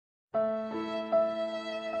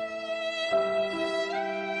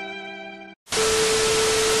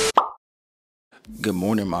Good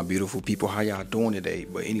morning, my beautiful people. How y'all doing today?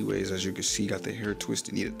 But anyways, as you can see, got the hair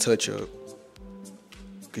twisted, need a touch up.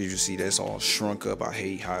 Cause you see that's all shrunk up. I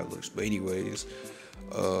hate how it looks. But anyways,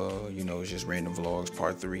 it's just random vlogs,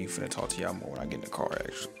 part 3. Finna talk to y'all more when I get in the car,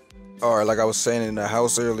 actually. Alright, like I was saying in the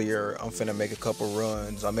house earlier, I'm finna make a couple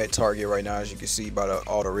runs. I'm at Target right now, as you can see by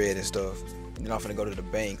all the red and stuff. And then I'm finna go to the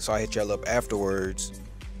bank, so I hit y'all up afterwards.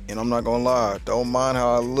 And I'm not gonna lie, don't mind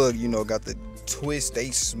how I look, got the twist, they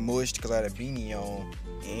smushed because I had a beanie on,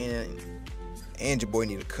 and your boy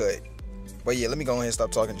need a cut. But yeah, let me go ahead and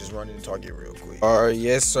stop talking, just run into Target real quick. Alright,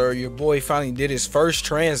 yes sir, your boy finally did his first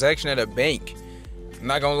transaction at a bank.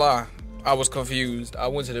 Not gonna lie, I was confused. I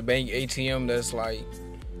went to the bank ATM that's like,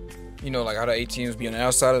 like how the ATMs be on the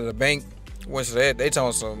outside of the bank. Went to that, they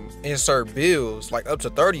telling some insert bills, like up to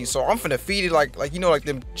 30. So I'm finna feed it like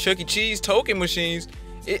them Chuck E. Cheese token machines.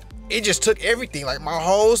 It just took everything, like my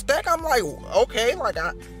whole stack. I'm like, okay,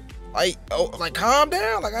 calm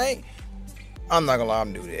down. I'm not gonna lie,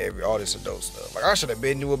 I'm new to all this adult stuff. Like I should have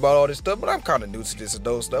been new about all this stuff, but I'm kind of new to this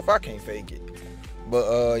adult stuff. I can't fake it.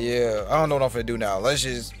 But yeah, I don't know what I'm finna do now. Let's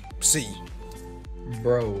just see.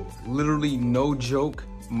 Bro, literally no joke.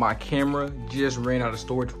 My camera just ran out of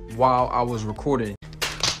storage while I was recording.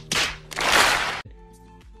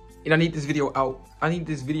 And I need this video out. I need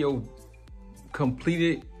this video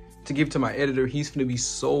completed to give to my editor. He's gonna be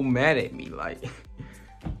so mad at me. Like,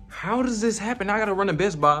 how does this happen? I gotta run to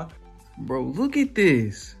Best Buy. Bro, look at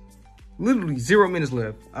this. Literally 0 minutes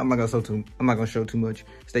left. I'm not gonna show too much.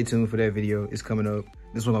 Stay tuned for that video. It's coming up.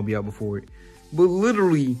 This one gonna be out before it. But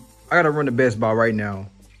literally, I gotta run to Best Buy right now.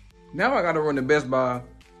 Now I gotta run to Best Buy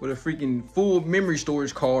with a freaking full memory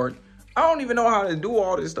storage card. I don't even know how to do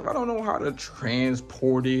all this stuff. I don't know how to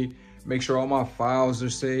transport it, make sure all my files are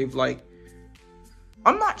saved. Like,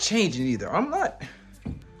 I'm not changing either. I'm not,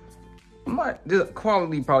 the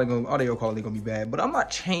audio quality gonna be bad, but I'm not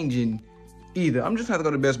changing either. I'm just gonna have to go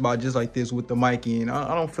to Best Buy just like this with the mic in.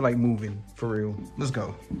 I don't feel like moving, for real. Let's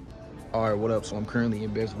go. All right, what up? So I'm currently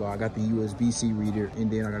in Best Buy. I got the USB-C reader, and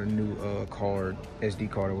then I got a new card, SD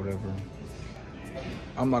card or whatever.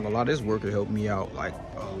 I'm not gonna lie, this worker helped me out like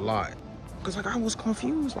a lot. Cause I was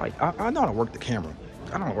confused. Like I know how to work the camera.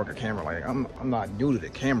 I don't work a camera. Like I'm not new to the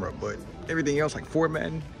camera, but everything else like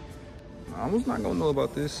formatting, I was not gonna know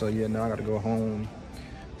about this. So yeah, now I gotta go home,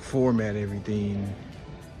 format everything,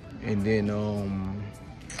 and then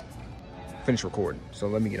finish recording. So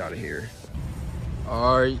let me get out of here.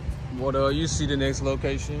 All right, you see the next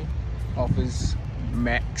location, Office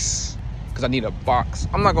Max, cause I need a box.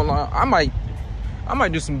 I'm not gonna lie, I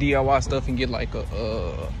might do some DIY stuff and get like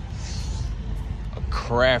a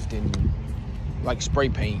crafting, like spray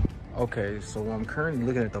paint. Okay, so I'm currently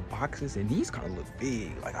looking at the boxes, and these kind of look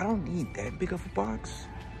big. Like, I don't need that big of a box.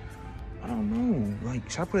 I don't know. Like,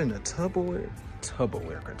 should I put it in a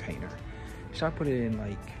Tupperware container? Should I put it in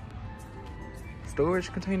like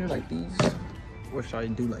storage container like these, or should I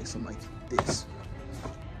do like something like this?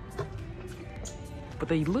 But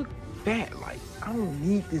they look fat. Like, I don't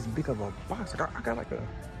need this big of a box. Like, I got like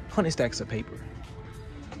 100 stacks of paper.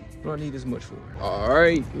 What do I need this much for? All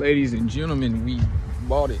right, ladies and gentlemen, we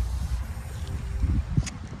bought it.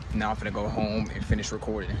 Now I'm finna go home and finish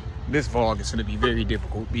recording. This vlog is gonna be very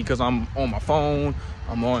difficult because I'm on my phone,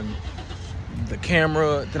 I'm on the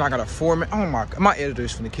camera, then I gotta format. Oh my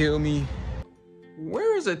editor's finna kill me.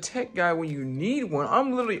 Where is a tech guy when you need one?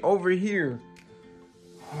 I'm literally over here.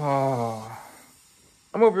 I'm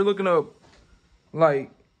over here looking up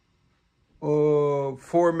like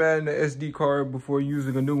formatting the SD card before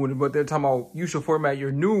using a new one, but they're talking about you should format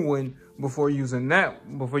your new one before using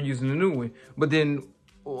the new one. But then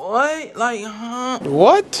what? Like, huh?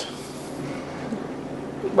 What?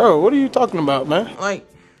 Bro, what are you talking about, man? Like,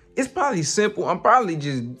 it's probably simple. I'm probably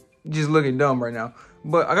just looking dumb right now.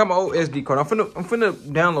 But I got my old SD card. I'm finna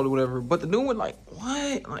download it, whatever. But the new one, like,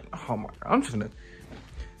 what? Like, oh my God, I'm just gonna.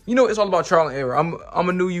 It's all about trial and error. I'm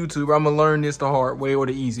a new YouTuber. I'm gonna learn this the hard way or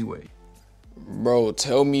the easy way. Bro,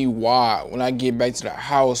 tell me why when I get back to the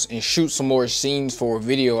house and shoot some more scenes for a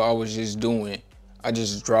video I was just doing, I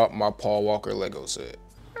just dropped my Paul Walker Lego set.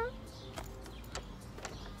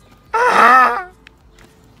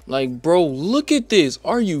 Like, bro, look at this.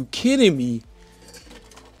 Are you kidding me?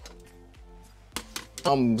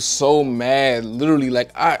 I'm so mad. Literally,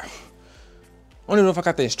 like, I don't even know if I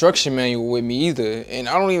got the instruction manual with me either. And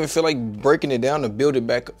I don't even feel like breaking it down to build it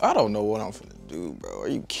back up. I don't know what I'm finna do, bro. Are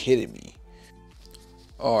you kidding me?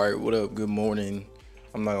 All right, what up? Good morning.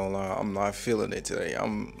 I'm not gonna lie, I'm not feeling it today. I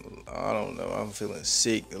don't know, I'm feeling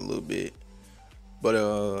sick a little bit. But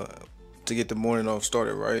to get the morning off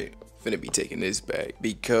started right, finna be taking this back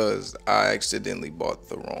because I accidentally bought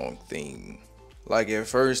the wrong thing. Like at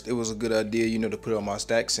first it was a good idea, you know, to put all my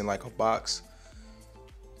stacks in like a box.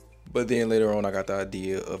 But then later on I got the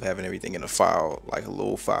idea of having everything in a file, like a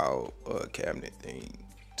little file cabinet thing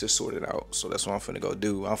to sort it out. So that's what I'm finna go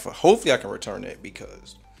do. Hopefully I can return that,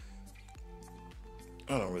 because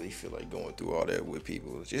I don't really feel like going through all that with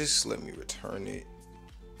people. Just let me return it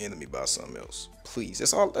and let me buy something else, please.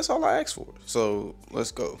 That's all I asked for. So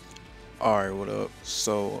let's go. All right, what up?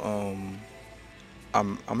 So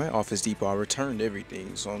I'm at Office Depot. I returned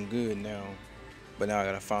everything, so I'm good now. But now I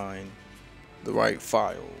gotta find the right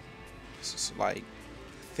file, like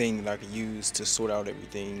thing that I can use to sort out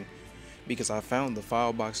everything, because I found the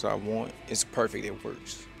file box that I want. It's perfect, it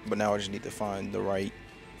works. But now I just need to find the right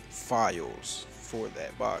files for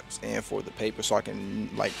that box and for the paper, so I can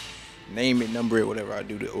like name it, number it, whatever I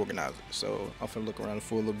do to organize it. So I'm gonna look around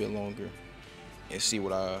for a little bit longer and see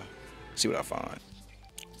what I find.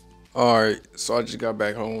 All right, so I just got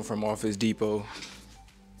back home from Office Depot.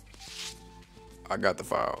 I got the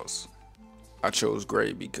files. I chose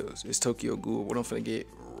gray because it's Tokyo Ghoul. What I'm finna get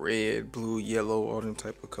red, blue, yellow, all them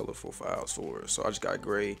type of colorful files for. So I just got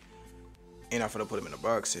gray, and I'm finna put them in a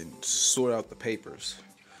box and sort out the papers.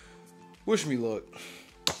 Wish me luck.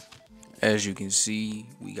 As you can see,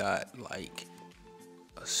 we got like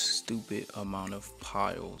a stupid amount of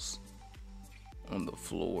piles on the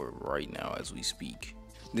floor right now as we speak.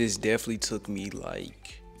 This definitely took me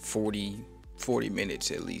like 40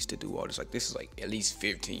 minutes at least to do all this. Like this is like at least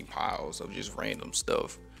 15 piles of just random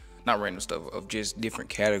stuff. Not random stuff, of just different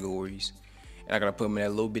categories. And I gotta put them in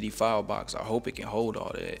that little bitty file box. I hope it can hold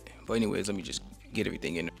all that. But anyways, let me just get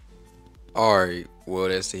everything in there. Alright, well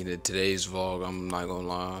that's the end of today's vlog. I'm not gonna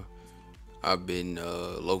lie, I've been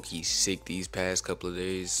low-key sick these past couple of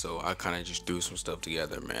days, so I kind of just threw some stuff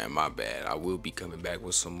together, man. My bad. I will be coming back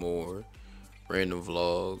with some more random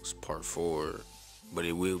vlogs, part 4, but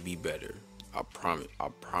it will be better. I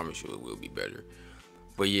promise you it will be better.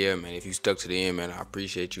 But yeah, man, if you stuck to the end, man, I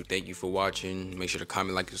appreciate you. Thank you for watching. Make sure to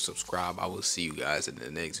comment, like, and subscribe. I will see you guys in the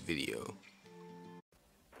next video.